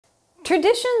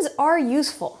Traditions are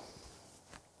useful.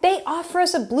 They offer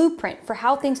us a blueprint for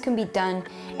how things can be done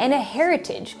and a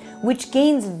heritage which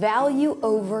gains value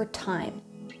over time.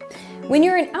 When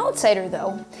you're an outsider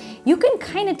though, you can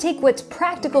kind of take what's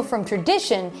practical from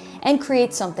tradition and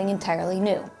create something entirely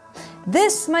new.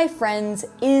 This, my friends,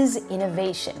 is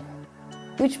innovation.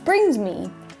 Which brings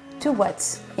me to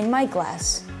what's in my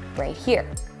glass right here.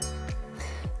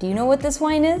 Do you know what this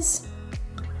wine is?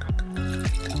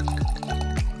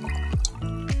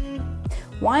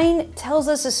 Wine tells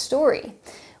us a story.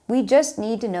 We just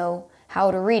need to know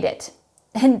how to read it.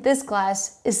 And this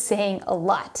glass is saying a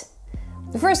lot.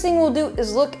 The first thing we'll do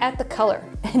is look at the color.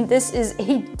 And this is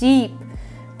a deep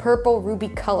purple ruby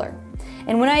color.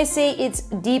 And when I say it's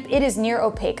deep, it is near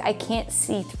opaque. I can't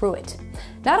see through it.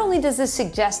 Not only does this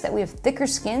suggest that we have thicker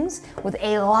skins with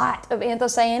a lot of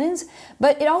anthocyanins,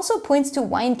 but it also points to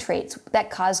wine traits that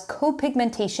cause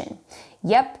copigmentation.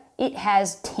 Yep, it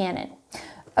has tannin.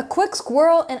 A quick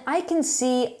swirl and I can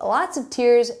see lots of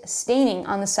tears staining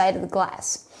on the side of the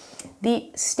glass. The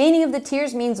staining of the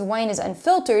tears means the wine is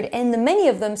unfiltered, and many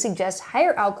of them suggest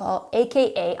higher alcohol,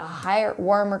 aka a higher,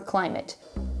 warmer climate.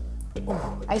 Ooh,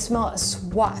 I smell a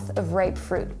swath of ripe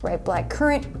fruit, ripe black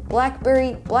currant,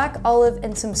 blackberry, black olive,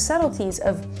 and some subtleties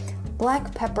of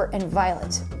black pepper and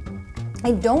violet.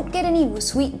 I don't get any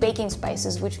sweet baking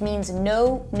spices, which means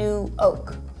no new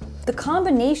oak. The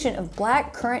combination of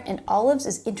black currant and olives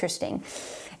is interesting.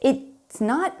 It's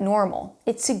not normal.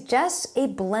 It suggests a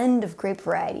blend of grape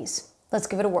varieties. Let's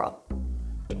give it a whirl.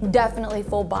 Definitely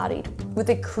full-bodied,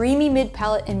 with a creamy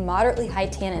mid-palate and moderately high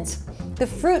tannins. The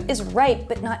fruit is ripe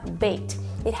but not baked.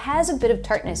 It has a bit of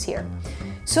tartness here.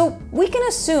 So we can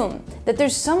assume that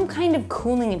there's some kind of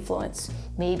cooling influence.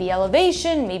 Maybe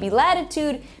elevation, maybe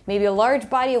latitude, maybe a large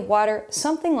body of water,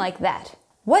 something like that.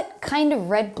 What kind of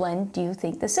red blend do you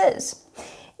think this is?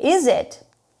 Is it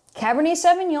Cabernet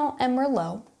Sauvignon and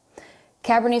Merlot,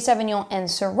 Cabernet Sauvignon and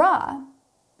Syrah,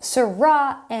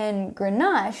 Syrah and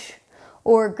Grenache,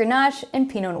 or Grenache and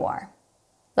Pinot Noir?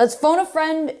 Let's phone a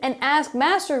friend and ask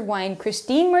Master of Wine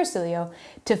Christine Marsilio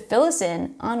to fill us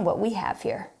in on what we have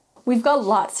here. We've got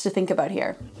lots to think about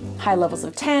here. High levels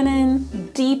of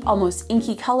tannin, deep, almost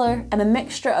inky color, and a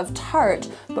mixture of tart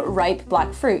but ripe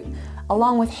black fruit,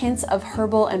 along with hints of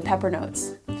herbal and pepper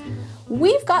notes.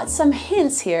 We've got some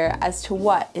hints here as to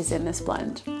what is in this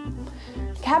blend.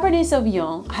 Cabernet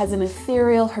Sauvignon has an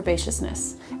ethereal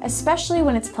herbaceousness, especially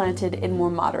when it's planted in more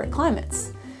moderate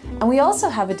climates. And we also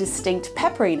have a distinct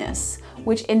pepperiness,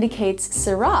 which indicates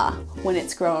Syrah when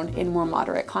it's grown in more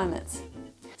moderate climates.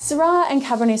 Syrah and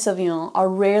Cabernet Sauvignon are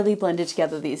rarely blended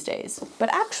together these days,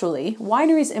 but actually,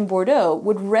 wineries in Bordeaux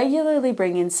would regularly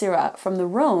bring in Syrah from the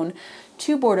Rhône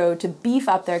to Bordeaux to beef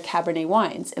up their Cabernet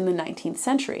wines in the 19th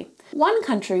century. One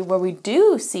country where we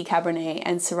do see Cabernet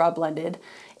and Syrah blended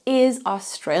is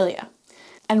Australia.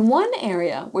 And one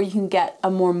area where you can get a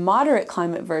more moderate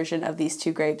climate version of these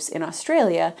two grapes in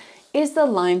Australia is the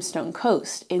Limestone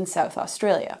Coast in South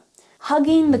Australia.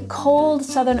 Hugging the cold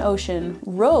Southern Ocean,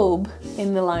 Robe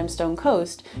in the Limestone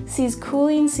Coast sees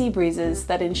cooling sea breezes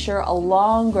that ensure a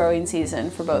long growing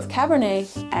season for both Cabernet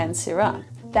and Syrah.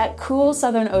 That cool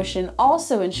Southern Ocean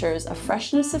also ensures a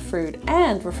freshness of fruit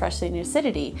and refreshing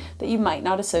acidity that you might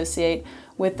not associate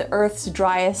with the Earth's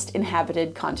driest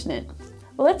inhabited continent.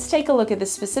 Let's take a look at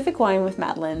this specific wine with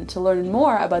Madeline to learn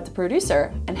more about the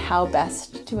producer and how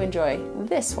best to enjoy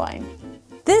this wine.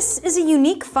 This is a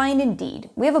unique find indeed.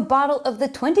 We have a bottle of the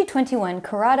 2021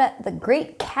 Karatta the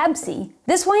Great Cabsy.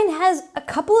 This wine has a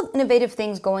couple of innovative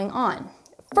things going on.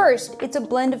 First, it's a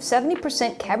blend of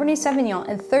 70% Cabernet Sauvignon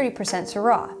and 30%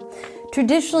 Syrah.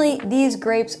 Traditionally, these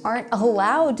grapes aren't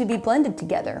allowed to be blended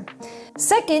together.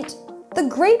 Second, the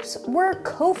grapes were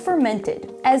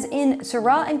co-fermented, as in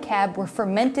Syrah and Cab were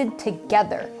fermented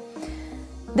together.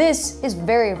 This is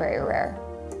very, very rare.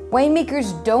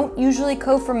 Winemakers don't usually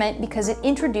co-ferment because it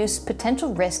introduced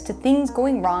potential risk to things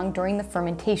going wrong during the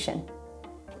fermentation.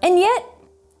 And yet,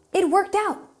 it worked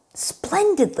out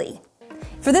splendidly.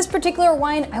 For this particular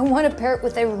wine, I want to pair it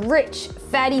with a rich,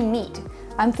 fatty meat.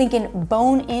 I'm thinking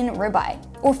bone-in ribeye.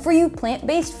 Or for you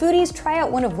plant-based foodies, try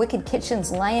out one of Wicked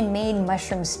Kitchen's lion-made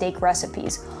mushroom steak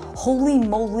recipes. Holy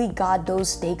moly God, those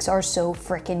steaks are so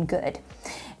frickin' good.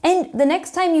 And the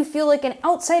next time you feel like an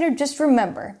outsider, just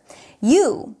remember,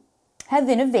 you have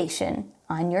innovation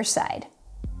on your side.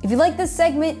 If you like this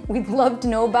segment, we'd love to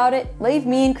know about it. Leave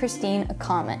me and Christine a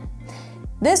comment.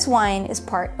 This wine is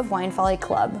part of Wine Folly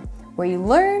Club, where you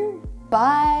learn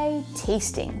by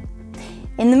tasting.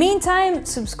 In the meantime,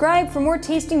 subscribe for more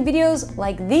tasting videos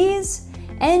like these,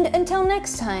 and until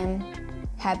next time,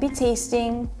 happy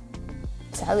tasting.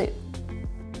 Salut.